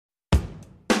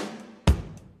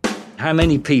How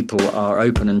many people are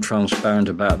open and transparent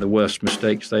about the worst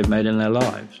mistakes they've made in their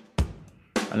lives?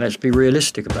 And let's be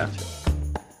realistic about it.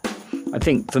 I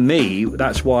think for me,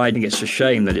 that's why I think it's a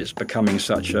shame that it's becoming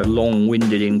such a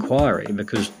long-winded inquiry,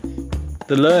 because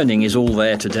the learning is all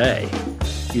there today.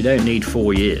 You don't need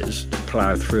 4 years to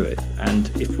plough through it. And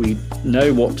if we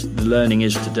know what the learning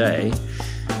is today,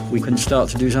 we can start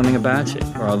to do something about it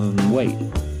rather than wait.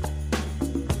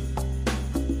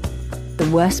 The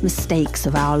worst mistakes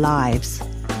of our lives.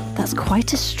 That's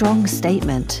quite a strong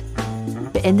statement.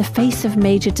 But in the face of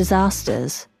major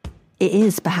disasters, it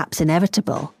is perhaps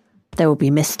inevitable there will be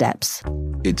missteps.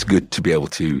 It's good to be able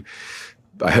to,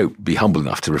 I hope, be humble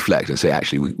enough to reflect and say,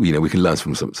 actually, we can learn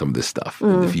from some of this stuff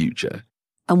in the future.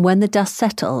 And when the dust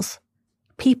settles,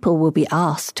 people will be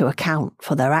asked to account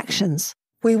for their actions.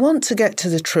 We want to get to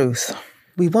the truth.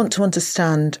 We want to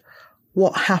understand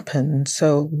what happened,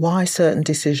 so why certain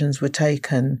decisions were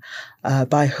taken,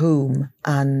 by whom,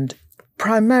 and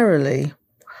primarily,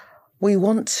 we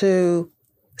want to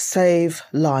save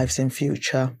lives in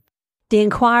future. The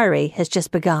inquiry has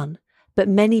just begun, but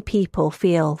many people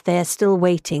feel they are still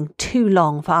waiting too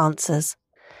long for answers.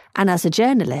 And as a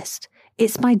journalist,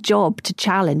 it's my job to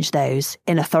challenge those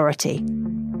in authority.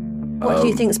 What do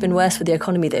you think's been worse for the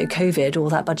economy, though, COVID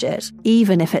or that budget?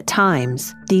 Even if at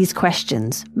times these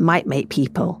questions might make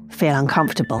people feel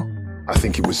uncomfortable. I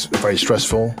think it was very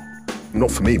stressful,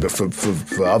 not for me, but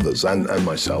for others and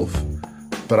myself.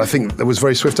 But I think there was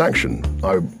very swift action.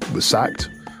 I was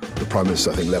sacked. The Prime Minister,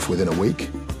 I think, left within a week.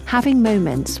 Having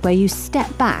moments where you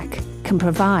step back can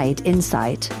provide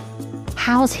insight.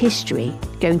 How's history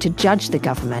going to judge the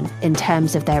government in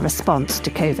terms of their response to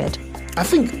COVID? I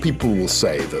think people will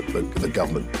say that the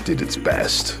government did its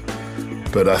best,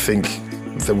 but I think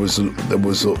there was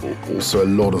also a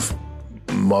lot of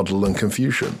muddle and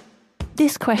confusion.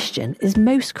 This question is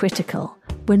most critical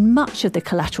when much of the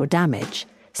collateral damage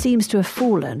seems to have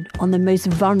fallen on the most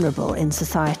vulnerable in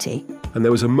society. And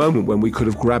there was a moment when we could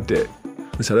have grabbed it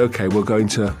and said, OK, we're going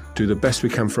to do the best we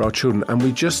can for our children. And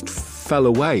we just fell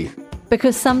away.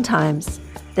 Because sometimes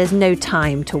there's no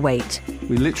time to wait.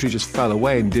 We literally just fell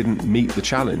away and didn't meet the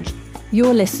challenge.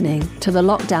 You're listening to the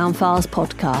Lockdown Files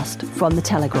podcast from The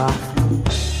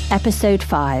Telegraph. Episode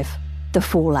 5, The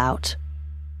Fallout.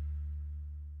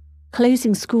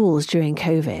 Closing schools during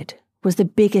COVID was the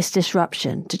biggest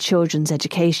disruption to children's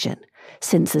education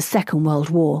since the Second World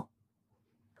War.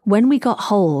 When we got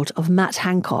hold of Matt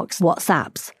Hancock's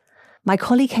WhatsApps, my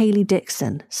colleague Hayley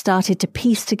Dixon started to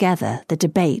piece together the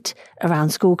debate around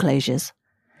school closures,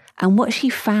 and what she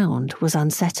found was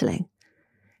unsettling.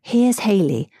 Here's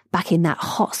Hayley back in that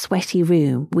hot, sweaty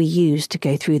room we used to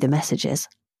go through the messages.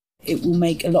 It will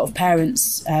make a lot of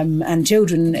parents and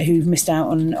children who've missed out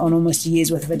on almost a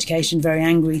year's worth of education very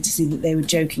angry to see that they were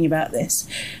joking about this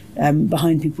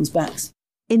behind people's backs.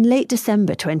 In late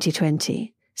December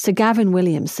 2020, Sir Gavin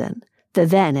Williamson, the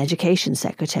then Education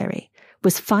Secretary,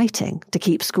 was fighting to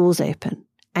keep schools open.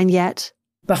 And yet,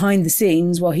 behind the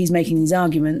scenes, while he's making these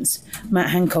arguments, Matt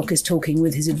Hancock is talking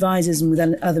with his advisors and with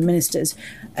other ministers,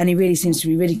 and he really seems to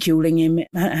be ridiculing him.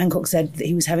 Matt Hancock said that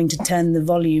he was having to turn the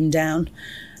volume down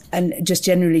and just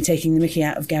generally taking the mickey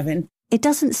out of Gavin. It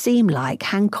doesn't seem like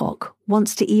Hancock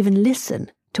wants to even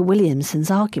listen to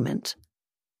Williamson's argument.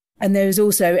 And there is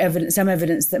also some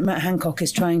evidence that Matt Hancock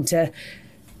is trying to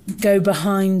go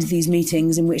behind these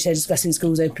meetings in which they're discussing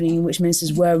schools opening, in which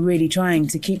ministers were really trying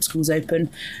to keep schools open,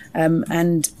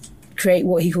 and create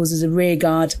what he calls as a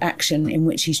rearguard action in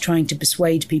which he's trying to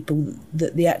persuade people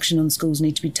that the action on schools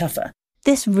need to be tougher.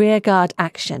 This rearguard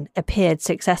action appeared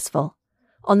successful.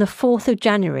 On the 4th of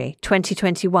January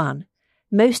 2021,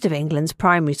 most of England's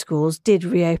primary schools did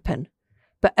reopen,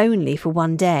 but only for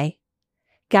one day.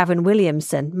 Gavin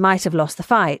Williamson might have lost the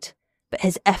fight, but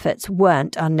his efforts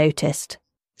weren't unnoticed.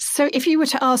 So if you were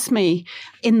to ask me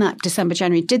in that December,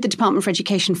 January, did the Department for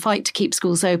Education fight to keep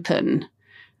schools open?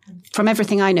 From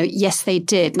everything I know, yes, they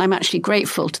did. And I'm actually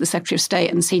grateful to the Secretary of State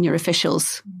and senior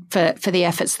officials for the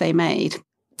efforts they made.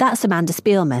 That's Amanda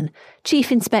Spielman,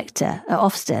 Chief Inspector at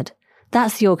Ofsted.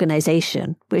 That's the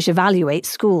organisation which evaluates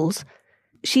schools.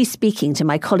 She's speaking to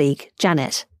my colleague,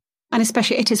 Janet. And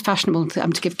especially it is fashionable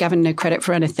to give Gavin no credit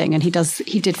for anything, and he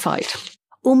did fight.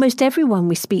 Almost everyone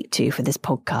we speak to for this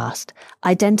podcast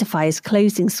identifies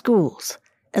closing schools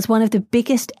as one of the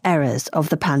biggest errors of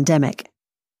the pandemic.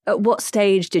 At what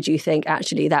stage did you think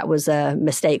actually that was a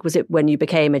mistake? Was it when you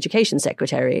became Education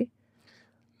Secretary?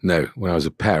 No, when I was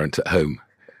a parent at home.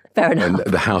 Fair enough. And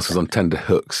the house was on tender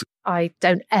hooks. I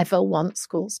don't ever want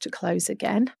schools to close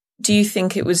again. Do you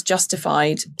think it was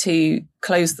justified to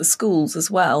close the schools as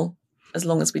well, as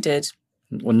long as we did?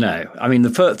 Well, no. I mean,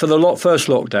 for the first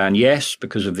lockdown, yes,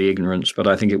 because of the ignorance, but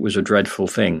I think it was a dreadful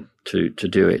thing to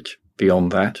do it.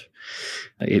 Beyond that,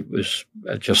 it was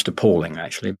just appalling,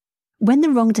 actually. When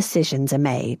the wrong decisions are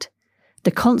made,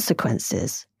 the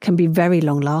consequences can be very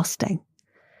long-lasting.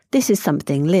 This is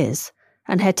something Liz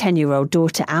and her 10-year-old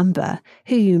daughter Amber,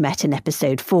 who you met in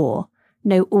episode 4,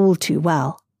 know all too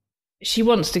well. She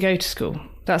wants to go to school.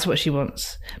 That's what she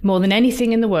wants. More than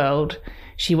anything in the world,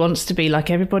 she wants to be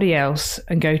like everybody else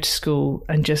and go to school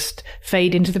and just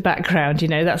fade into the background,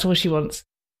 that's all she wants.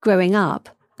 Growing up,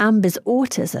 Amber's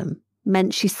autism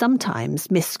meant she sometimes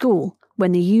missed school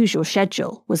when the usual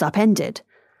schedule was upended,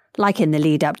 like in the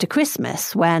lead up to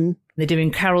Christmas when they're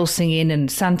doing carol singing and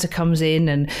Santa comes in.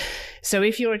 And so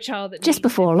if you're a child that... Just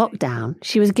before lockdown,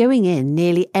 she was going in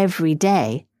nearly every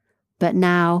day, but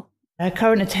now... Her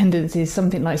current attendance is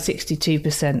something like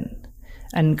 62%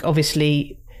 and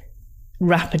obviously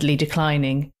rapidly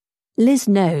declining. Liz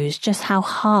knows just how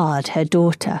hard her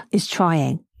daughter is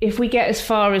trying. If we get as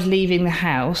far as leaving the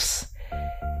house,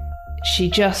 she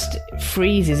just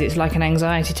freezes. It's like an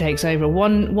anxiety takes over.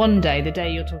 One day, the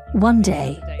day you're talking... One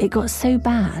day, it got so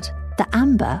bad that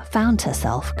Amber found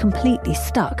herself completely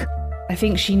stuck. I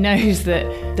think she knows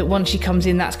that once she comes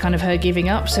in, that's kind of her giving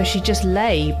up. So she just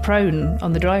lay prone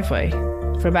on the driveway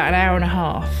for about an hour and a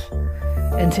half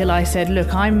until I said,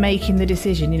 look, I'm making the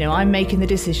decision. I'm making the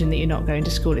decision that you're not going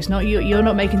to school. It's not you. You're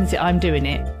not making the decision. I'm doing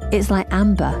it. It's like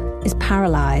Amber is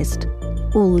paralysed.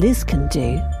 All Liz can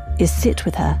do is sit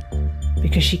with her.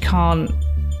 Because she can't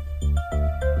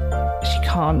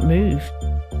move.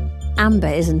 Amber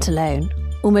isn't alone.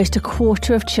 Almost a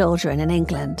quarter of children in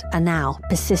England are now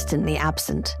persistently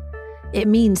absent. It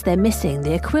means they're missing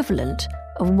the equivalent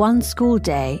of one school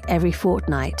day every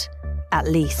fortnight, at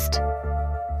least.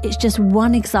 It's just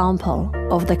one example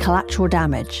of the collateral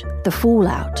damage, the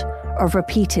fallout of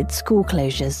repeated school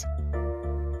closures.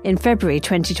 In February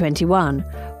 2021,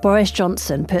 Boris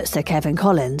Johnson put Sir Kevan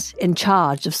Collins in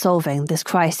charge of solving this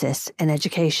crisis in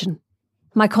education.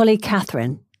 My colleague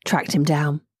Catherine tracked him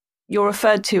down. You're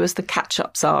referred to as the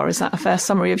catch-up czar. Is that a fair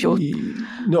summary of your...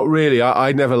 Not really.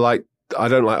 I don't like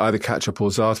either catch-up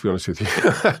or czar, to be honest with you.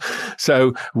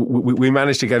 So we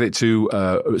managed to get it to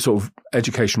sort of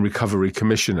Education Recovery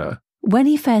Commissioner. When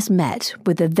he first met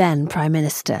with the then Prime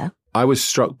Minister... I was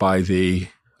struck by the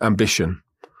ambition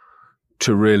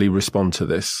to really respond to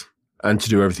this and to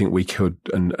do everything we could.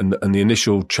 And the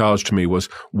initial charge to me was,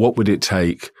 what would it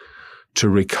take to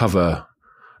recover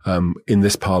in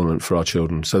this Parliament for our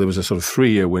children? So there was a sort of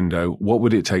 3-year window. What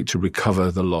would it take to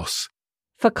recover the loss?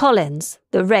 For Collins,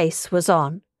 the race was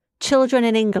on. Children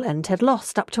in England had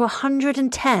lost up to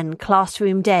 110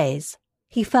 classroom days.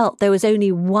 He felt there was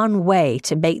only one way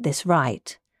to make this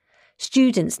right.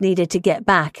 Students needed to get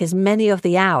back as many of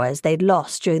the hours they'd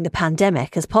lost during the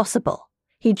pandemic as possible.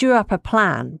 He drew up a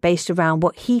plan based around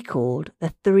what he called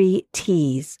the 3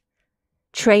 T's: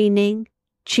 training,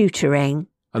 tutoring.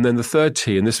 And then the third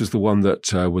T, and this was the one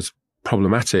that was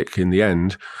problematic in the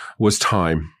end, was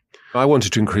time. I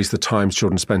wanted to increase the time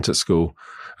children spent at school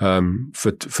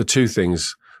for 2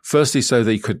 things. Firstly, so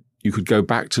that you could go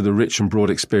back to the rich and broad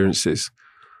experiences,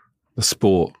 the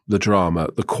sport, the drama,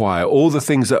 the choir, all the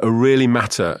things that really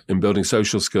matter in building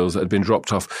social skills that had been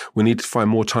dropped off. We need to find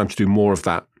more time to do more of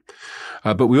that.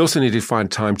 But we also need to find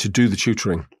time to do the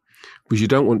tutoring, because you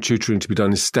don't want tutoring to be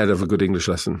done instead of a good English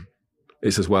lesson.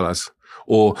 It's as well as,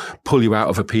 or pull you out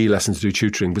of a PE lesson to do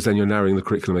tutoring, because then you're narrowing the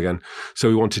curriculum again. So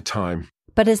we wanted time.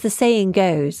 But as the saying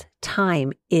goes,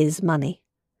 time is money.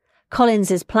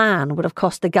 Collins's plan would have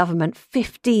cost the government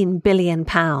 £15 billion.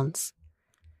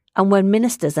 And when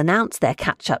ministers announced their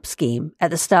catch-up scheme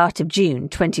at the start of June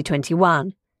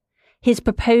 2021, his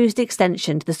proposed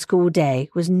extension to the school day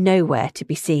was nowhere to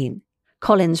be seen.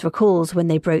 Collins recalls when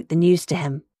they broke the news to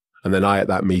him. And then I, at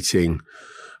that meeting,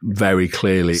 very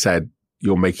clearly said,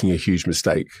 you're making a huge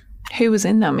mistake. Who was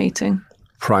in that meeting?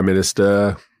 Prime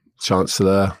Minister,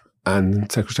 Chancellor,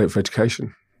 and Secretary for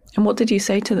Education. And what did you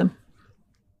say to them?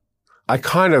 I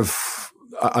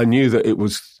knew that it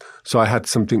was, so I had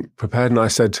something prepared, and I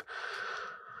said,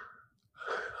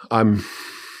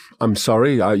 I'm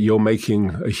sorry, you're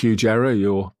making a huge error.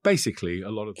 You're basically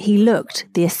a lot of... He looked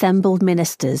the assembled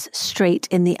ministers straight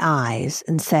in the eyes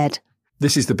and said,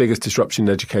 this is the biggest disruption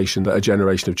in education that a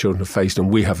generation of children have faced,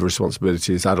 and we have a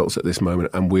responsibility as adults at this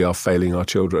moment, and we are failing our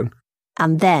children.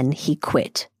 And then he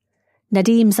quit.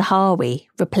 Nadeem Zahawi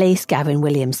replaced Gavin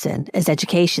Williamson as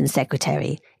Education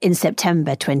Secretary in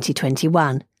September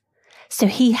 2021. So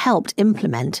he helped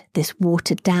implement this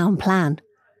watered-down plan.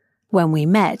 When we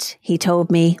met, he told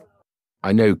me,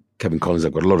 I know Kevan Collins,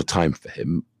 I've got a lot of time for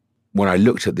him. When I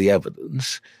looked at the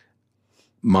evidence,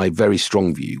 my very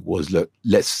strong view was, look,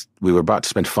 we were about to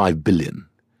spend $5 billion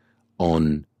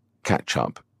on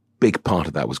catch-up. Big part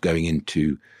of that was going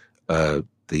into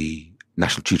the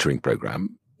national tutoring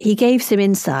programme. He gave some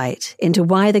insight into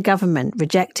why the government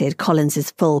rejected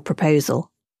Collins's full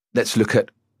proposal. Let's look at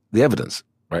the evidence,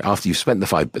 right? After you've spent the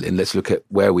 $5 billion, let's look at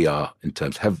where we are in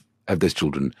terms of have those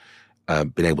children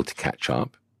been able to catch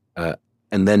up?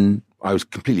 And then I was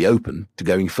completely open to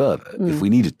going further if we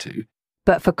needed to.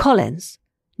 But for Collins,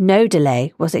 no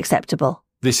delay was acceptable.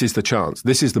 This is the chance.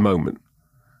 This is the moment.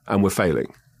 And we're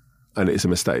failing. And it's a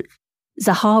mistake.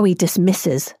 Zahawi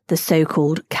dismisses the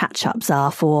so-called catch-up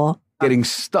czar for getting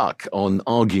stuck on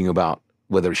arguing about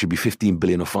whether it should be 15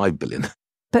 billion or 5 billion.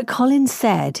 But Collins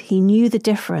said he knew the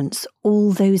difference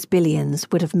all those billions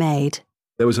would have made.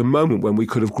 There was a moment when we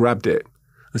could have grabbed it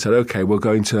and said, OK, we're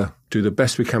going to do the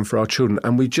best we can for our children.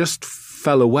 And we just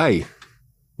fell away.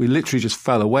 We literally just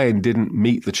fell away and didn't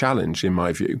meet the challenge, in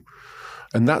my view.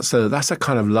 And that's a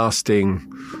kind of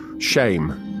lasting shame.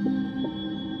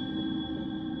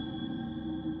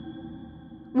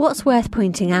 What's worth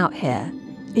pointing out here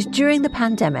is during the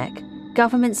pandemic,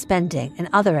 government spending in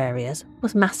other areas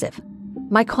was massive.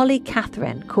 My colleague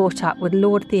Catherine caught up with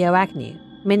Lord Theo Agnew,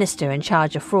 Minister in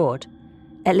charge of fraud.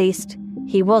 At least,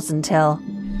 he was until...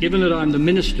 Given that I'm the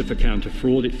Minister for Counter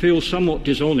Fraud, it feels somewhat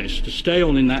dishonest to stay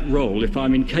on in that role if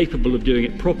I'm incapable of doing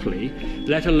it properly,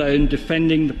 let alone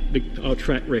defending our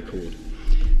track record.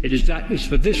 It is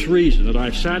for this reason that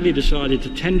I've sadly decided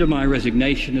to tender my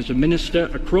resignation as a Minister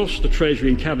across the Treasury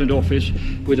and Cabinet Office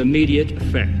with immediate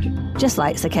effect. Just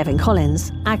like Sir Kevin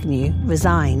Collins, Agnew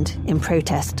resigned in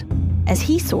protest. As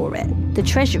he saw it, the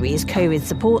Treasury's COVID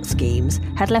support schemes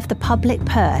had left the public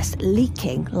purse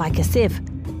leaking like a sieve.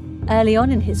 Early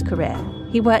on in his career,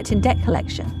 he worked in debt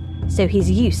collection, so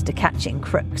he's used to catching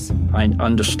crooks. I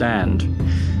understand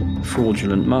the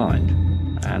fraudulent mind,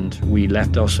 and we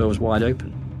left ourselves wide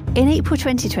open. In April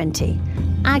 2020,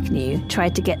 Agnew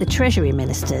tried to get the Treasury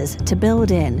ministers to build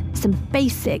in some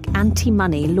basic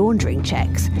anti-money laundering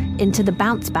checks into the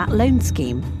bounce-back loan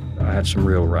scheme. I had some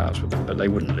real rows with them, but they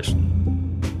wouldn't listen.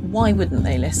 Why wouldn't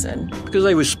they listen? Because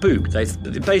they were spooked.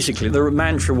 Basically, the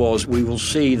mantra was, we will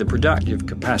see the productive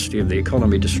capacity of the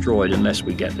economy destroyed unless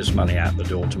we get this money out the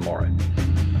door tomorrow.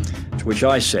 To which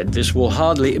I said,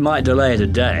 it might delay it a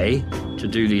day to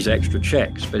do these extra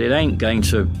checks, but it ain't going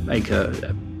to make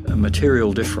a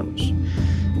material difference.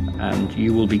 And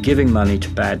you will be giving money to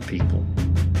bad people.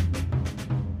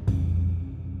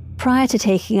 Prior to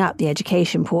taking up the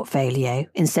education portfolio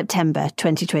in September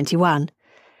 2021,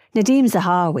 Nadeem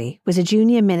Zahawi was a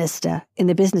junior minister in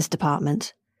the business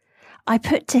department. I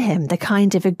put to him the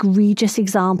kind of egregious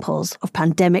examples of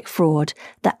pandemic fraud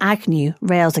that Agnew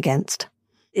rails against.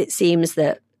 It seems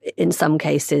that in some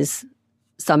cases,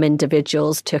 some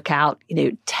individuals took out,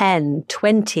 10,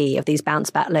 20 of these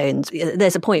bounce-back loans.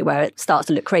 There's a point where it starts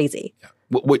to look crazy.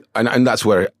 Yeah. And that's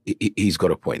where he's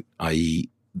got a point, i.e.,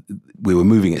 we were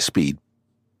moving at speed,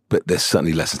 but there's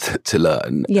certainly lessons to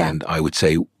learn. Yeah. And I would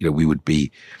say, we would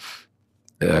be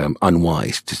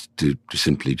unwise to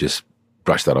simply just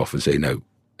brush that off and say, no,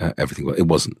 everything, it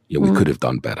wasn't. We could have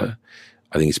done better.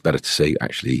 I think it's better to say,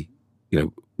 actually,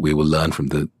 we will learn from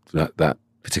that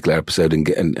particular episode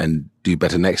and do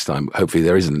better next time. Hopefully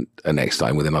there isn't a next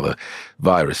time with another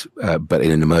virus, but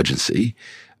in an emergency,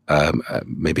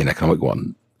 maybe an economic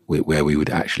one, where we would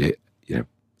actually,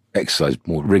 exercise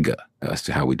more rigor as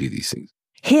to how we do these things.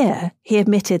 Here, he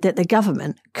admitted that the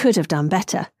government could have done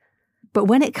better. But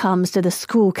when it comes to the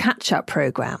school catch-up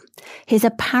programme, his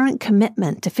apparent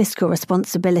commitment to fiscal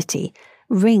responsibility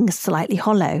rings slightly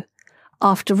hollow.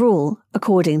 After all,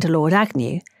 according to Lord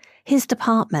Agnew, his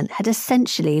department had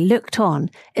essentially looked on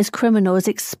as criminals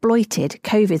exploited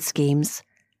COVID schemes.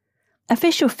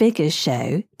 Official figures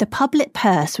show the public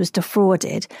purse was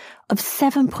defrauded of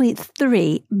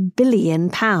 £7.3 billion.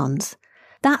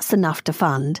 That's enough to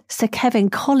fund Sir Kevin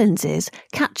Collins's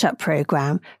catch-up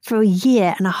programme for a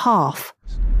year and a half.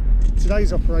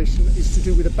 Today's operation is to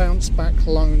do with a bounce-back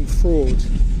loan fraud.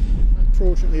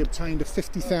 Fraudulently obtained a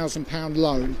 £50,000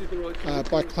 loan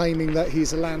by claiming that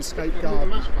he's a landscape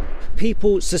gardener.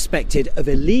 People suspected of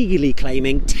illegally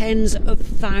claiming tens of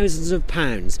thousands of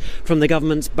pounds from the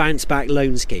government's bounce-back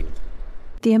loan scheme.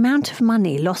 The amount of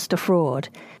money lost to fraud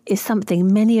is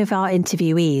something many of our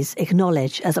interviewees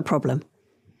acknowledge as a problem.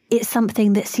 It's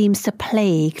something that seems to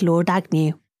plague Lord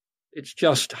Agnew. It's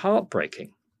just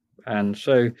heartbreaking. And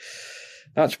so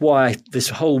that's why this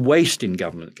whole waste in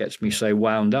government gets me so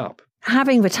wound up.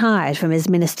 Having retired from his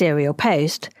ministerial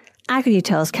post, Agnew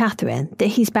tells Catherine that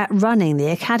he's back running the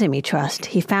Academy Trust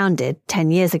he founded 10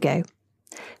 years ago.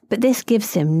 But this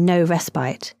gives him no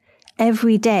respite.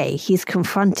 every day he's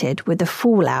confronted with the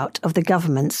fallout of the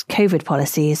government's COVID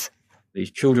policies. These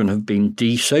children have been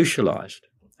desocialised.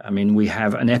 I mean, we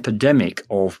have an epidemic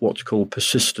of what's called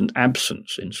persistent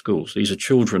absence in schools. These are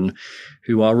children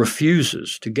who are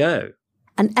refusers to go.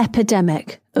 An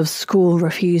epidemic of school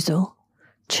refusal.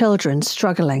 Children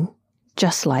struggling,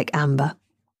 just like Amber.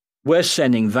 We're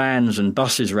sending vans and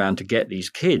buses around to get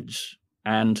these kids,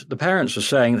 and the parents are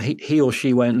saying he or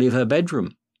she won't leave her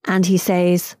bedroom. And he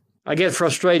says, I get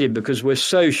frustrated because we're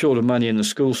so short of money in the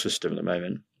school system at the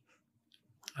moment.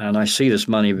 And I see this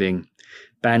money being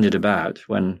bandied about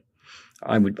when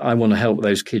I want to help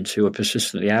those kids who are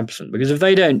persistently absent. Because if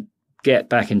they don't get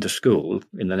back into school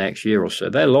in the next year or so,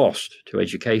 they're lost to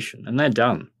education and they're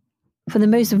done. For the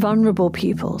most vulnerable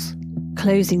pupils,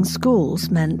 closing schools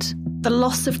meant the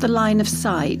loss of the line of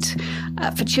sight.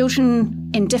 For children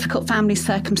in difficult family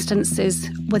circumstances,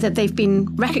 whether they've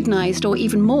been recognised or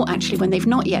even more actually when they've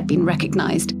not yet been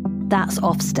recognised. That's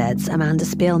Ofsted's Amanda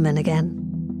Spielman again.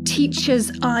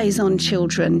 Teachers' eyes on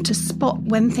children to spot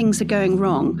when things are going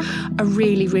wrong are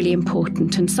really, really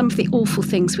important. And some of the awful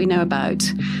things we know about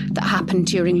that happened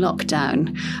during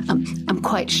lockdown, I'm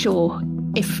quite sure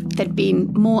if there'd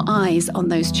been more eyes on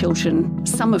those children,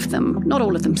 some of them, not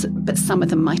all of them, but some of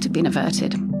them might have been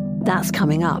averted. That's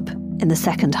coming up in the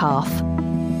second half.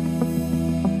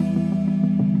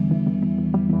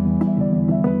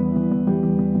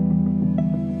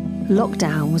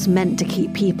 Lockdown was meant to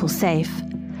keep people safe,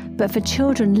 but for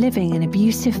children living in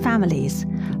abusive families,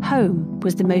 home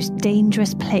was the most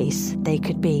dangerous place they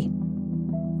could be.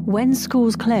 When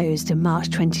schools closed in March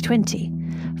 2020,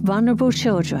 vulnerable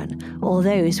children or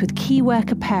those with key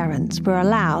worker parents were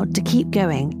allowed to keep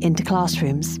going into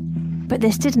classrooms. But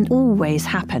this didn't always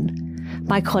happen.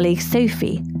 My colleague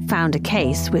Sophie found a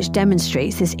case which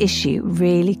demonstrates this issue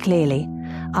really clearly.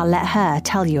 I'll let her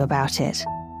tell you about it.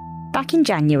 Back in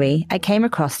January, I came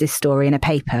across this story in a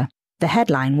paper. The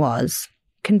headline was,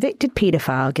 "Convicted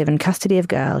paedophile given custody of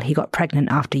girl he got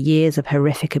pregnant after years of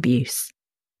horrific abuse."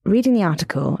 Reading the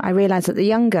article, I realised that the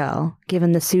young girl,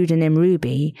 given the pseudonym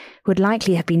Ruby, would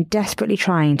likely have been desperately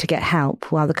trying to get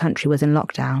help while the country was in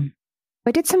lockdown.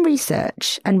 I did some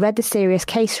research and read the serious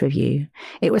case review.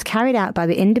 It was carried out by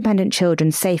the Independent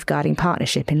Children's Safeguarding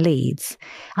Partnership in Leeds.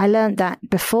 I learnt that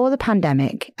before the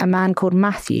pandemic, a man called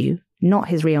Matthew, not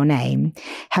his real name,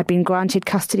 had been granted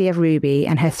custody of Ruby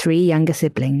and her 3 younger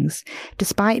siblings,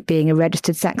 despite being a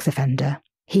registered sex offender.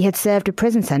 He had served a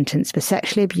prison sentence for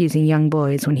sexually abusing young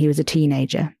boys when he was a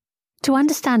teenager. To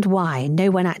understand why no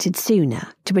one acted sooner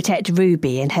to protect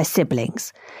Ruby and her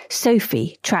siblings,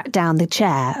 Sophie tracked down the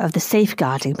chair of the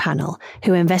safeguarding panel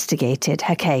who investigated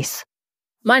her case.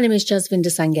 My name is Jasvinda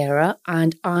Sangera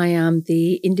and I am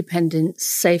the Independent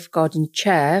Safeguarding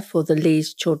Chair for the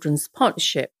Leeds Children's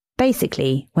Partnership.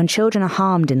 Basically, when children are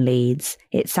harmed in Leeds,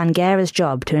 it's Sangera's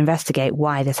job to investigate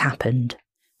why this happened.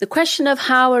 The question of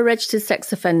how a registered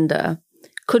sex offender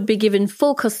could be given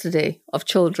full custody of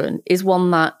children is one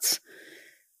that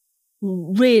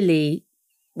really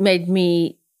made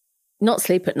me not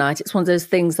sleep at night. It's one of those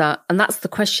things that, and that's the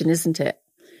question, isn't it?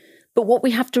 But what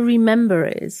we have to remember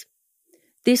is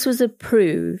this was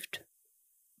approved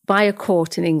by a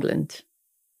court in England.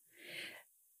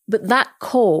 But that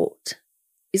court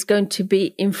is going to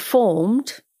be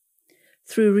informed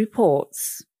through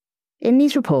reports. In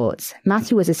these reports,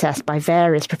 Matthew was assessed by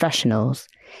various professionals.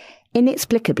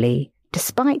 Inexplicably,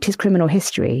 despite his criminal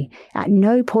history, at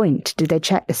no point did they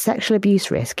check the sexual abuse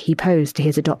risk he posed to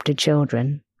his adopted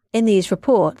children. In these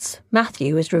reports,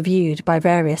 Matthew was reviewed by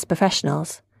various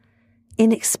professionals.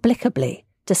 Inexplicably,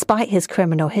 despite his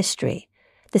criminal history,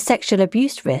 the sexual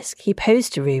abuse risk he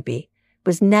posed to Ruby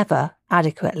was never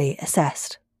adequately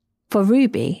assessed. For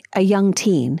Ruby, a young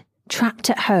teen, trapped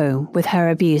at home with her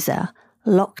abuser,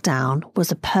 lockdown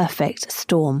was a perfect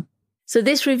storm. So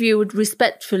this review I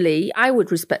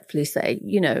would respectfully say,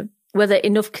 whether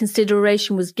enough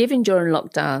consideration was given during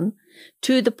lockdown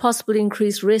to the possible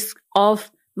increased risk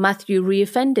of Matthew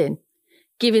reoffending,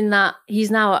 given that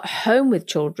he's now at home with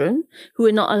children who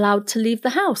are not allowed to leave the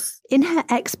house. In her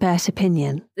expert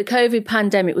opinion, the COVID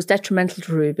pandemic was detrimental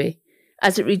to Ruby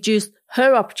as it reduced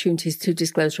her opportunities to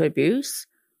disclose her abuse,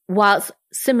 whilst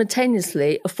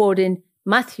simultaneously affording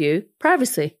Matthew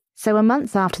privacy. So a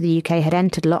month after the UK had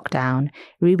entered lockdown,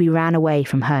 Ruby ran away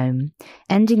from home,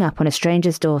 ending up on a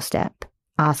stranger's doorstep,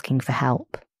 asking for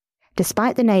help.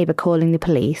 Despite the neighbour calling the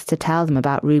police to tell them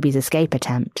about Ruby's escape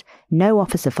attempt, no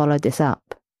officer followed this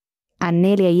up. And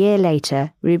nearly a year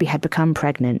later, Ruby had become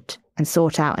pregnant and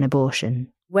sought out an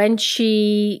abortion. When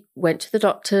she went to the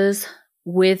doctors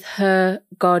with her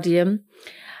guardian,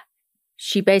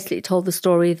 she basically told the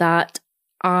story that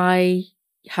I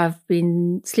have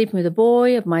been sleeping with a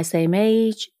boy of my same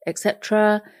age,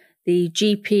 etc. The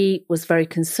GP was very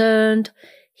concerned.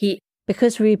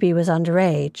 Because Ruby was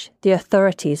underage, the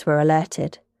authorities were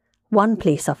alerted. One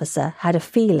police officer had a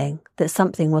feeling that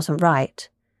something wasn't right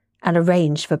and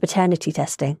arranged for paternity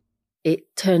testing.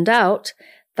 It turned out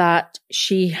that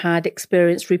she had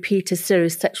experienced repeated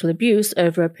serious sexual abuse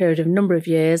over a period of a number of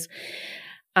years,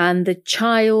 and the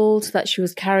child that she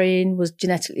was carrying was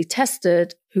genetically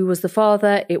tested. Who was the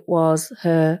father? It was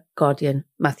her guardian,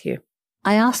 Matthew.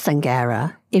 I asked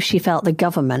Sangera if she felt the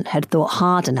government had thought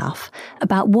hard enough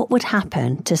about what would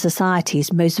happen to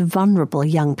society's most vulnerable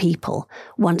young people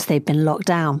once they'd been locked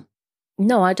down.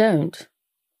 No, I don't.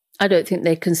 I don't think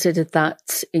they considered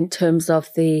that in terms of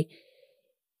the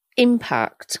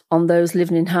impact on those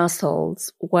living in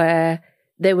households where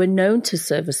they were known to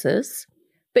services,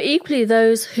 but equally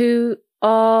those who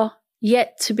are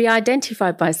yet to be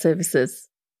identified by services.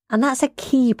 And that's a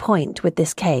key point with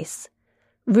this case.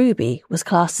 Ruby was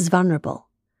classed as vulnerable,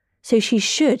 so she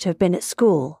should have been at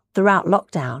school throughout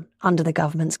lockdown under the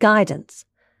government's guidance.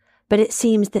 But it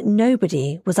seems that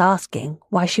nobody was asking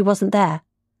why she wasn't there.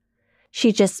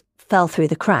 She just fell through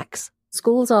the cracks.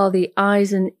 Schools are the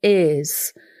eyes and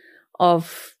ears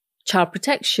of child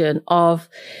protection, of,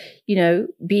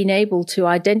 being able to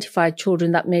identify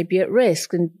children that may be at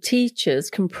risk. And teachers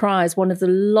comprise one of the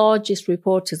largest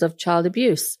reporters of child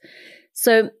abuse.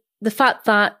 So the fact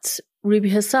that Ruby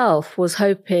herself was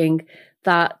hoping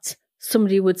that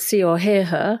somebody would see or hear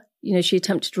her, she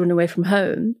attempted to run away from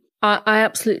home. I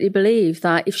absolutely believe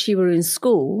that if she were in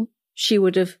school, she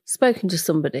would have spoken to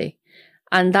somebody,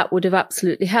 and that would have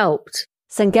absolutely helped.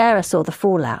 Sangera saw the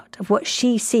fallout of what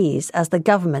she sees as the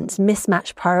government's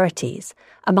mismatched priorities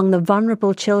among the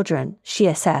vulnerable children she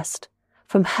assessed.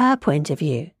 From her point of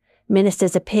view,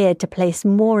 ministers appeared to place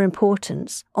more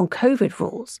importance on COVID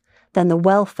rules than the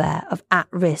welfare of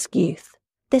at-risk youth.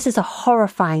 This is a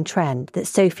horrifying trend that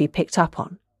Sophie picked up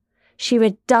on. She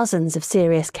read dozens of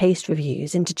serious case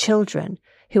reviews into children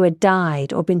who had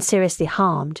died or been seriously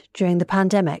harmed during the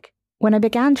pandemic. When I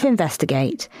began to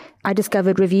investigate, I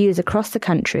discovered reviews across the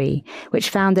country which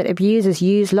found that abusers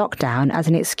use lockdown as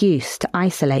an excuse to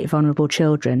isolate vulnerable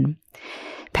children.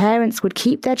 Parents would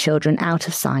keep their children out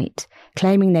of sight,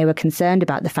 claiming they were concerned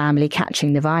about the family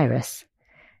catching the virus.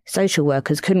 Social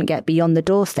workers couldn't get beyond the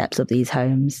doorsteps of these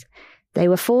homes. They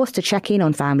were forced to check in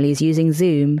on families using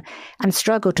Zoom and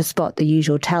struggled to spot the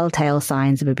usual telltale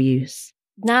signs of abuse.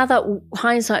 Now that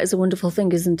hindsight is a wonderful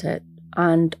thing, isn't it?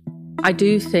 And I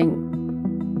do think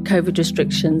COVID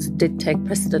restrictions did take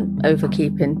precedent over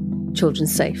keeping children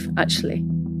safe, actually.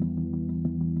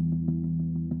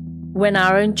 When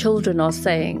our own children are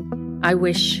saying, I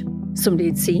wish somebody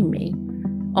had seen me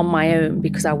on my own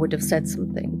because I would have said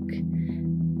something,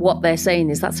 what they're saying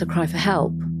is that's a cry for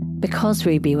help. Because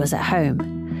Ruby was at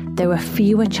home, there were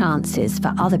fewer chances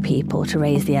for other people to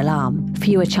raise the alarm,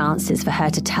 fewer chances for her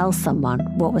to tell someone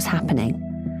what was happening,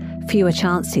 fewer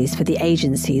chances for the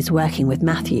agencies working with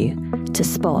Matthew to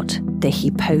spot that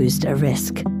he posed a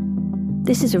risk.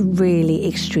 This is a really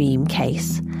extreme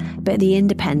case, but the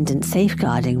independent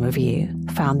safeguarding review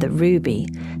found that Ruby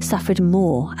suffered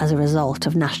more as a result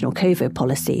of national COVID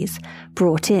policies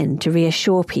brought in to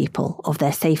reassure people of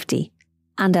their safety.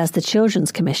 And as the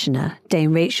Children's Commissioner,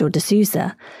 Dame Rachel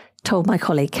D'Souza, told my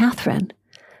colleague Catherine,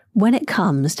 when it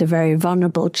comes to very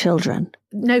vulnerable children,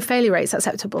 no failure rate is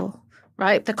acceptable.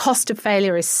 Right? The cost of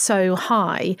failure is so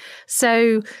high.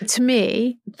 So to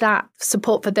me, that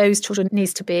support for those children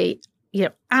needs to be,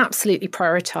 absolutely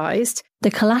prioritised.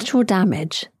 The collateral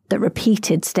damage that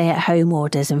repeated stay-at-home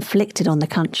orders inflicted on the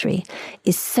country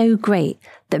is so great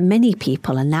that many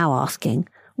people are now asking,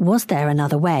 was there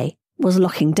another way? Was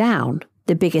locking down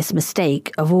the biggest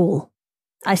mistake of all?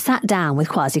 I sat down with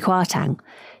Kwasi Kwarteng.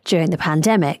 During the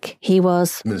pandemic, he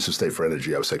was Minister of State for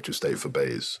Energy. I was Secretary of State for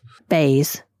BEIS.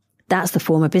 BEIS. That's the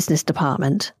former business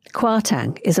department.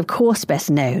 Kwarteng is of course best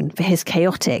known for his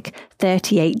chaotic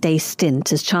 38-day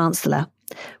stint as Chancellor.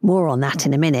 More on that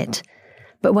in a minute.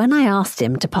 But when I asked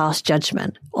him to pass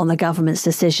judgment on the government's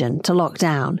decision to lock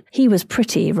down, he was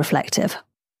pretty reflective.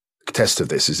 The test of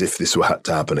this is if this were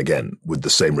to happen again, would the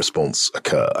same response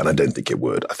occur? And I don't think it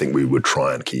would. I think we would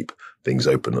try and keep things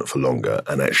open for longer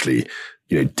and actually,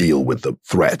 deal with the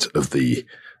threat of the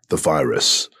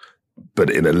virus, but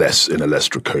in a less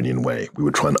draconian way. We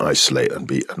would try and isolate and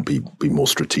be more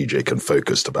strategic and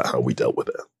focused about how we dealt with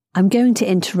it. I'm going to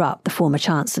interrupt the former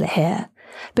Chancellor here,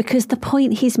 because the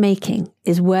point he's making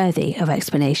is worthy of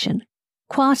explanation.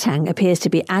 Kwarteng appears to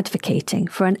be advocating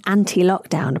for an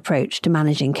anti-lockdown approach to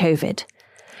managing COVID.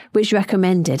 which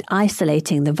recommended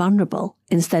isolating the vulnerable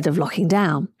instead of locking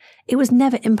down. It was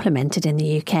never implemented in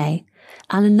the UK.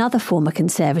 And another former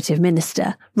Conservative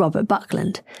minister, Robert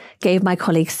Buckland, gave my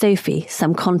colleague Sophie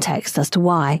some context as to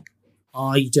why.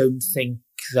 I don't think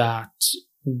that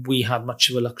we had much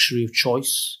of a luxury of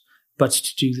choice but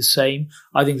to do the same.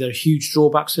 I think there are huge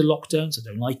drawbacks to lockdowns. I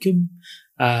don't like them.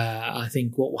 I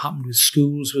think what happened with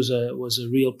schools was a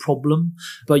real problem.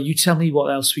 But you tell me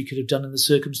what else we could have done in the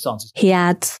circumstances. He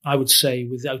adds, I would say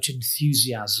without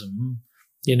enthusiasm,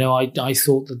 I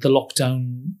thought that the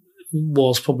lockdown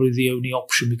was probably the only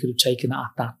option we could have taken at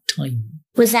that time.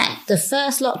 Was that the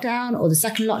first lockdown or the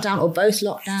second lockdown or both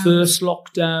lockdowns? First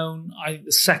lockdown.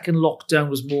 The second lockdown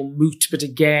was more moot, but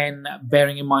again,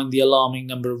 bearing in mind the alarming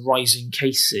number of rising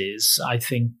cases, I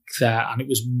think that, and it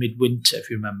was midwinter, if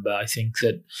you remember, I think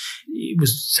that it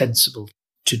was sensible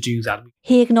to do that.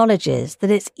 He acknowledges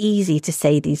that it's easy to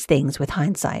say these things with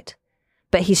hindsight,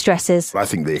 but he stresses, I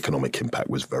think the economic impact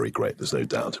was very great. There's no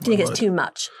doubt. Do you think it's too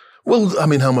much? Well, I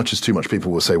mean, how much is too much?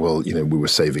 People will say, well, we were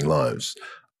saving lives.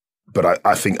 But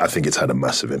I think it's had a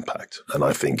massive impact. And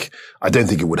I don't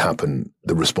think it would happen.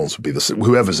 The response would be the same.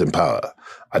 Whoever's in power,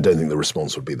 I don't think the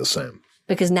response would be the same.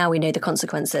 Because now we know the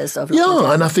consequences of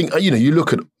Yeah, and I think, you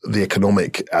look at the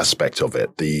economic aspect of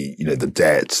it, the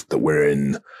debt that we're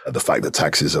in, the fact that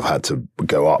taxes have had to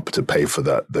go up to pay for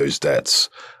those debts,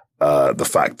 the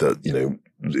fact that,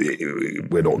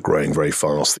 we're not growing very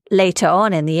fast. Later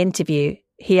on in the interview,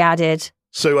 he added,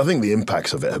 So I think the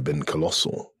impacts of it have been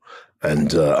colossal.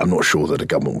 And I'm not sure that a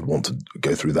government would want to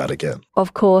go through that again.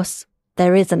 Of course,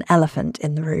 there is an elephant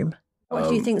in the room. What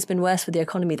do you think's been worse for the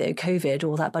economy, though? COVID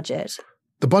or that budget?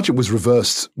 The budget was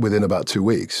reversed within about 2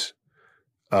 weeks.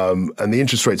 And the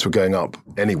interest rates were going up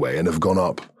anyway and have gone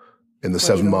up in the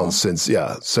 7 months since.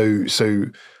 Yeah. So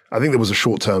I think there was a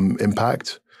short-term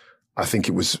impact. I think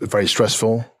it was very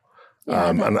stressful. Yeah,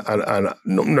 and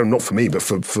not for me, but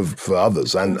for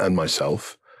others and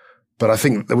myself. But I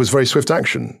think there was very swift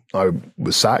action. I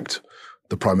was sacked.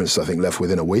 The Prime Minister, I think, left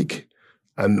within a week.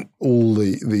 And all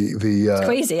the it's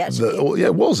crazy, actually.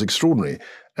 It was extraordinary.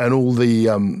 And all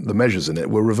the measures in it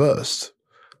were reversed.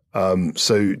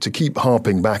 So to keep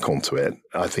harping back onto it,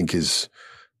 I think is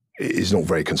not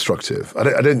very constructive.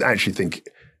 I don't actually think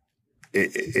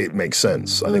it makes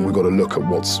sense. I think we've got to look at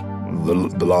what's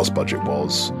the last budget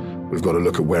was. We've got to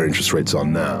look at where interest rates are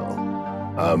now.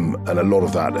 And a lot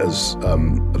of that, a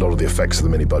lot of the effects of the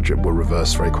mini budget were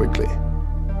reversed very quickly.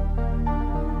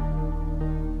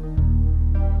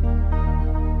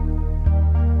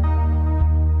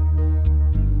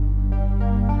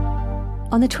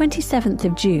 On the 27th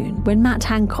of June, when Matt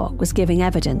Hancock was giving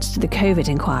evidence to the COVID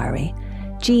inquiry,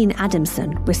 Jean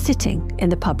Adamson was sitting in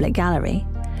the public gallery.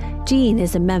 Jean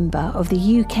is a member of the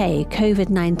UK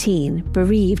COVID-19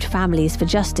 Bereaved Families for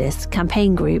Justice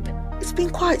campaign group. It's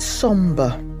been quite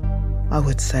sombre, I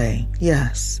would say,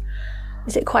 yes.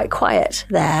 Is it quite quiet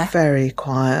there? Very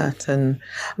quiet. And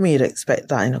I mean, you'd expect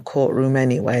that in a courtroom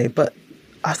anyway, but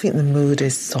I think the mood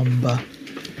is sombre.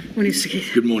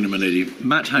 Good morning, my lady.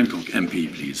 Matt Hancock,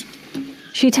 MP, please.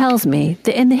 She tells me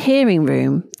that in the hearing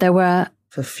room there were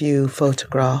a few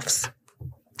photographs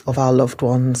of our loved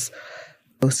ones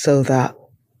so that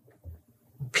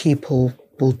people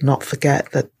will not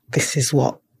forget that this is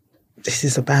what this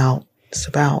is about. It's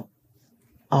about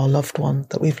our loved one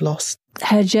that we've lost.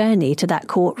 Her journey to that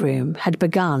courtroom had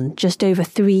begun just over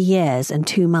 3 years and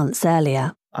 2 months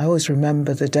earlier. I always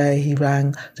remember the day he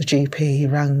rang, the GP, he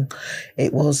rang.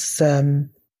 It was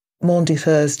Maundy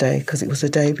Thursday, because it was the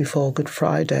day before Good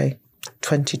Friday,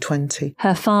 2020.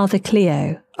 Her father,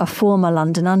 Cleo, a former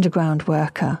London Underground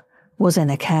worker, was in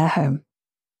a care home.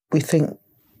 We think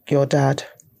your dad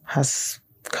has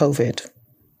COVID.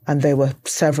 And there were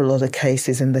several other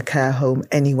cases in the care home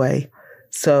anyway.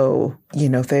 So,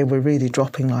 they were really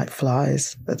dropping like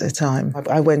flies at the time.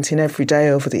 I went in every day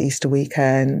over the Easter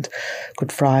weekend,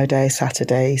 Good Friday,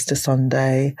 Saturday, Easter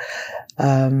Sunday.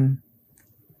 I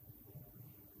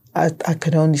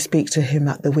could only speak to him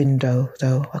at the window,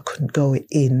 though. I couldn't go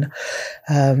in.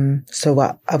 So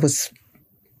I was,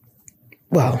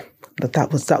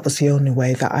 that was the only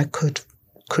way that I could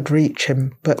reach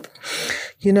him. But,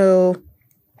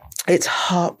 it's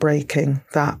heartbreaking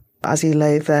that as he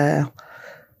lay there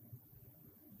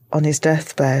on his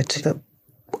deathbed, that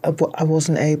I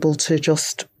wasn't able to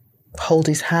just hold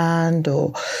his hand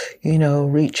or,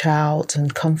 reach out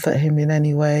and comfort him in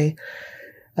any way.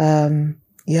 It's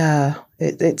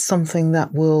something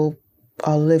that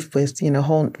I'll live with,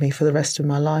 haunt me for the rest of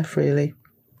my life, really.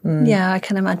 Mm. Yeah, I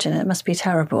can imagine. It must be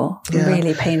terrible,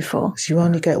 really painful. So you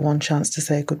only get one chance to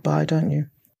say goodbye, don't you?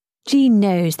 Jean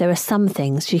knows there are some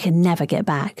things she can never get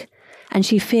back, and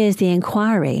she fears the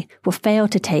inquiry will fail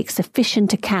to take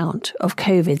sufficient account of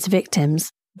COVID's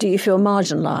victims. Do you feel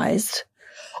marginalised?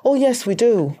 Oh, yes, we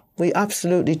do. We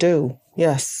absolutely do.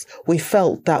 Yes, we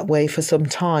felt that way for some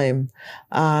time,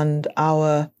 and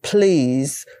our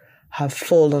pleas have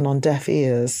fallen on deaf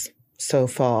ears so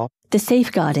far. The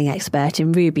safeguarding expert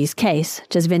in Ruby's case,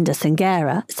 Jasvinder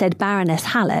Sangera, said Baroness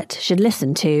Hallett should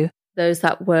listen to those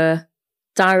that were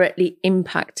directly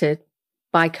impacted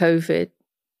by COVID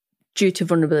due to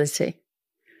vulnerability.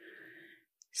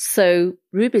 So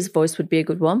Ruby's voice would be a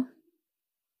good one.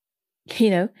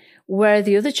 Where are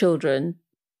the other children?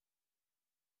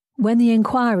 When the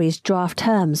inquiry's draft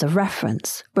terms of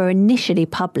reference were initially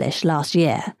published last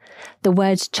year, the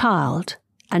words child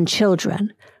and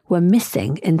children were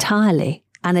missing entirely,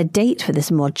 and a date for this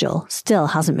module still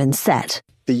hasn't been set.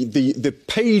 The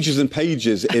pages and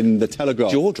pages in the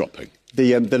Telegraph, jaw-dropping.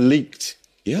 The leaked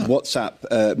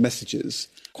WhatsApp messages.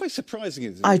 Quite surprising,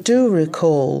 isn't it? I do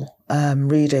recall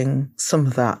reading some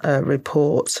of that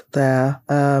report there,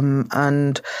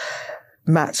 and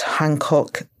Matt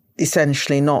Hancock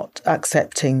essentially not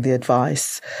accepting the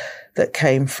advice that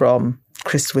came from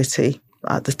Chris Whitty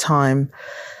at the time,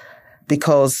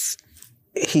 because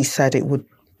he said it would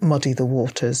muddy the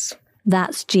waters.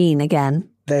 That's Jean again.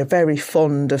 They're very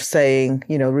fond of saying,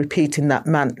 repeating that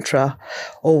mantra,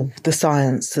 oh, the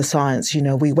science,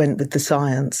 we went with the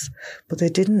science. But they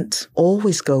didn't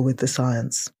always go with the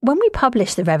science. When we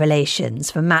published the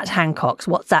revelations from Matt Hancock's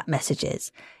WhatsApp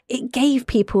messages, it gave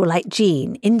people like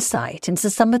Jean insight into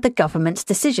some of the government's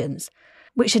decisions,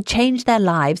 which had changed their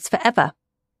lives forever.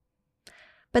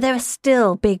 But there are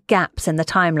still big gaps in the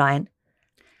timeline,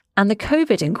 and the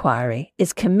COVID inquiry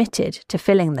is committed to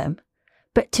filling them.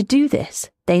 But to do this,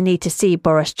 they need to see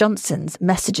Boris Johnson's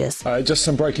messages. Just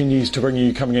some breaking news to bring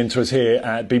you coming into us here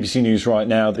at BBC News right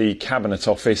now. The Cabinet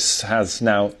Office has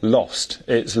now lost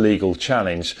its legal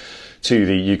challenge to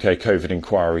the UK COVID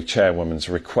inquiry chairwoman's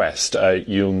request.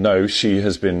 You'll know she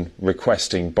has been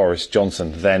requesting Boris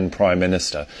Johnson, then Prime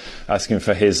Minister, asking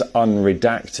for his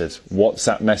unredacted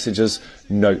WhatsApp messages,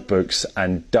 notebooks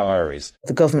and diaries.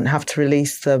 The government have to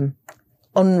release them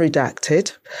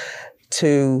unredacted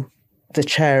to the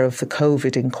chair of the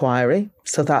COVID inquiry.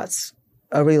 So that's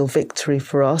a real victory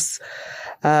for us.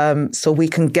 So we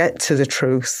can get to the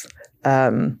truth.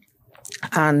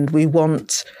 And we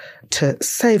want to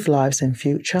save lives in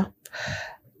future.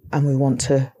 And we want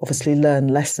to obviously learn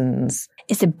lessons.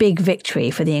 It's a big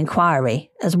victory for the inquiry,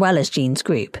 as well as Jean's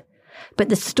group. But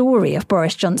the story of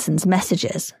Boris Johnson's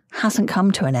messages hasn't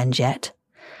come to an end yet.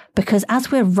 Because as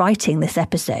we're writing this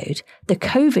episode, the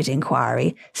COVID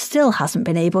inquiry still hasn't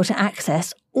been able to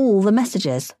access all the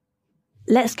messages.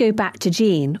 Let's go back to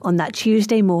Jean on that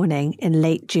Tuesday morning in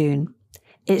late June.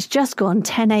 It's just gone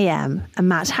 10 a.m. and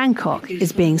Matt Hancock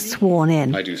is being sworn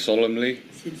in. I do solemnly,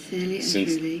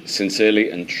 sincerely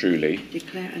and truly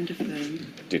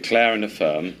declare and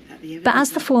affirm. But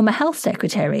as the former health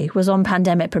secretary was on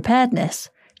pandemic preparedness,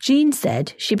 Jean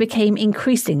said she became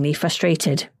increasingly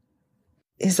frustrated.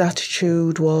 His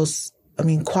attitude was,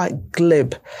 quite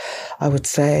glib, I would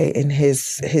say, in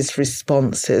his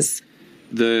responses.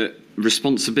 The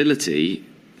responsibility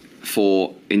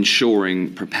for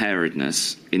ensuring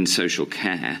preparedness in social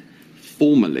care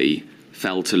formally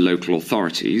fell to local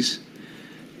authorities,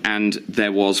 and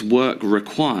there was work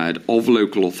required of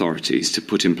local authorities to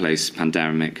put in place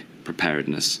pandemic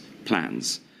preparedness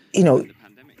plans.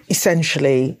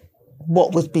 Essentially,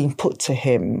 what was being put to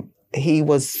him, he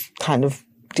was kind of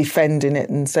defending it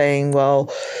and saying, well,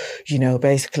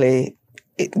 basically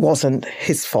it wasn't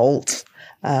his fault.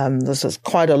 There's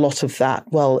quite a lot of that.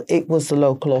 Well, it was the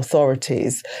local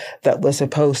authorities that were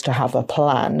supposed to have a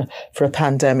plan for a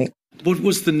pandemic. What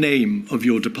was the name of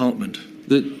your department?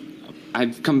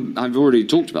 I've already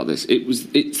talked about this.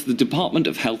 It's the Department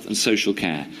of Health and Social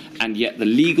Care, and yet the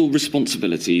legal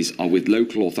responsibilities are with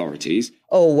local authorities.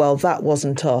 Oh, well, that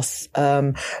wasn't us.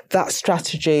 That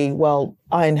strategy, well,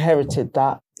 I inherited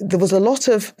that. There was a lot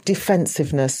of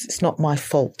defensiveness, it's not my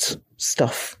fault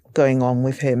stuff going on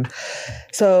with him.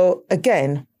 So,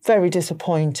 again, very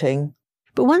disappointing.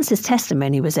 But once his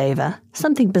testimony was over,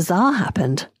 something bizarre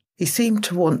happened. He seemed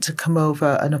to want to come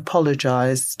over and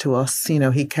apologise to us.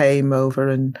 He came over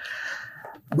and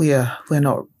we're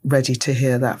not ready to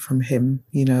hear that from him.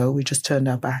 We just turned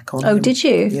our back on him. Oh, did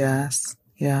you? Yes.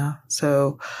 Yeah.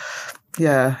 So,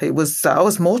 yeah, I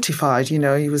was mortified. He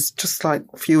was just like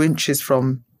a few inches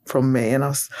from me, and I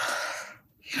was,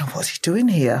 what's he doing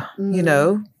here?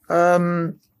 Yes,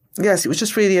 it was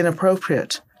just really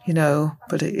inappropriate,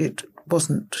 but it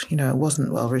wasn't, it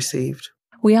wasn't well received.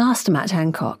 We asked Matt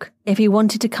Hancock if he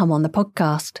wanted to come on the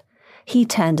podcast. He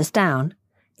turned us down.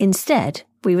 Instead,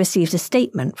 we received a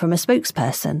statement from a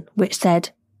spokesperson which said,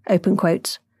 open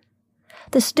quotes,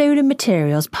 "The stolen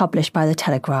materials published by the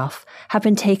Telegraph have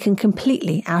been taken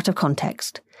completely out of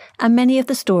context, and many of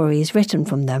the stories written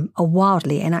from them are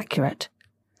wildly inaccurate.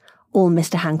 All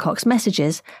Mr. Hancock's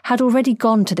messages had already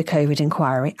gone to the COVID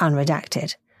inquiry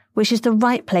unredacted, which is the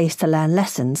right place to learn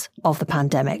lessons of the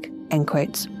pandemic," end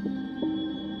quotes.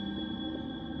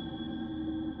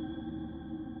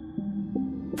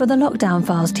 For the Lockdown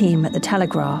Files team at the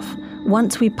Telegraph,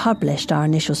 once we published our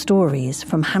initial stories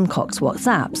from Hancock's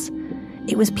WhatsApps,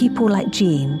 it was people like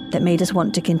Jean that made us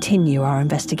want to continue our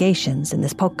investigations in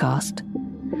this podcast.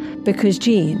 Because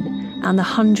Jean, and the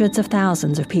hundreds of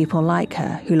thousands of people like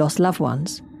her who lost loved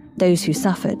ones, those who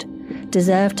suffered,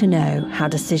 deserve to know how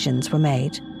decisions were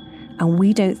made. And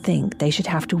we don't think they should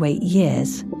have to wait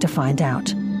years to find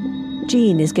out.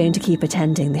 Jean is going to keep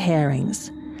attending the hearings,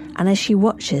 and as she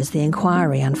watches the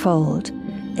inquiry unfold,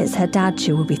 it's her dad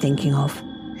she will be thinking of.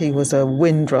 He was a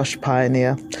Windrush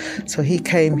pioneer, so he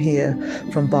came here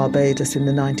from Barbados in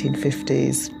the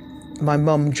 1950s. My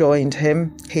mum joined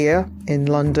him here in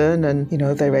London, and,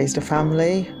 they raised a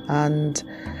family. And,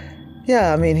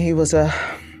 he was a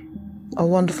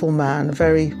wonderful man, a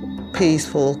very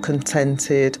peaceful,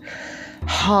 contented,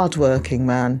 hard-working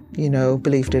man,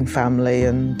 believed in family,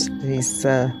 and he's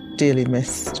dearly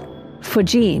missed. For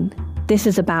Jean, this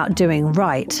is about doing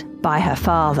right by her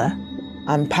father.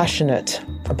 I'm passionate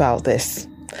about this,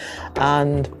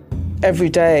 and every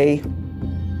day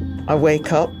I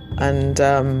wake up and,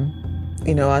 I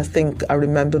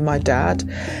remember my dad,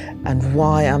 and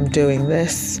why I'm doing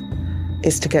this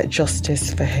is to get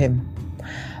justice for him.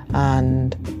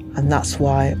 And that's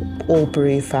why all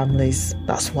bereaved families,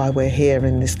 that's why we're here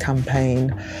in this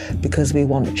campaign, because we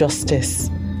want justice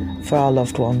for our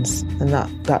loved ones. And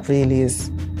that really is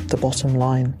the bottom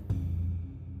line.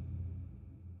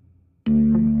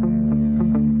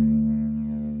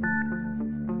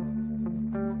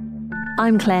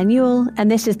 I'm Claire Newell, and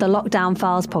this is the Lockdown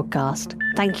Files podcast.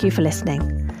 Thank you for listening.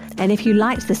 And if you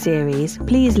liked the series,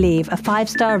 please leave a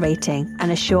 5-star rating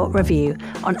and a short review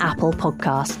on Apple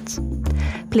Podcasts.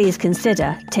 Please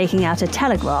consider taking out a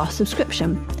Telegraph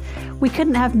subscription. We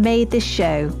couldn't have made this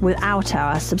show without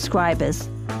our subscribers.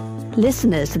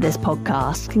 Listeners to this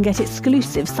podcast can get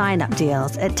exclusive sign-up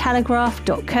deals at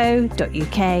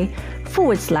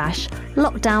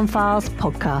telegraph.co.uk/Lockdown Files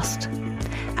podcast.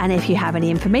 And if you have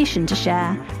any information to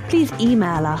share, please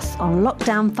email us on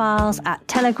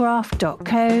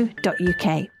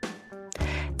lockdownfiles@telegraph.co.uk.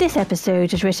 This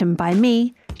episode is written by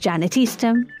me, Janet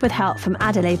Eastham, with help from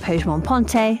Adelaide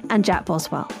Pogemon-Ponte and Jack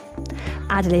Boswell.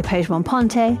 Adelaide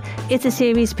Pogemon-Ponte is the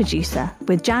series producer,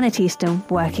 with Janet Eastham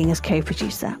working as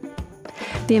co-producer.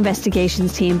 The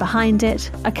investigations team behind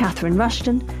it are Catherine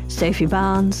Rushton, Sophie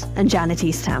Barnes and Janet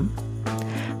Eastham.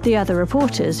 The other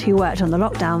reporters who worked on the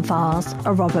Lockdown Files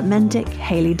are Robert Mendick,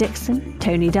 Hayley Dixon,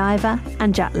 Tony Diver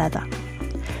and Jack Leather.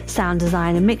 Sound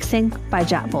design and mixing by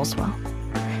Jack Boswell.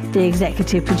 The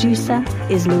executive producer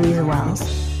is Louisa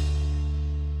Wells.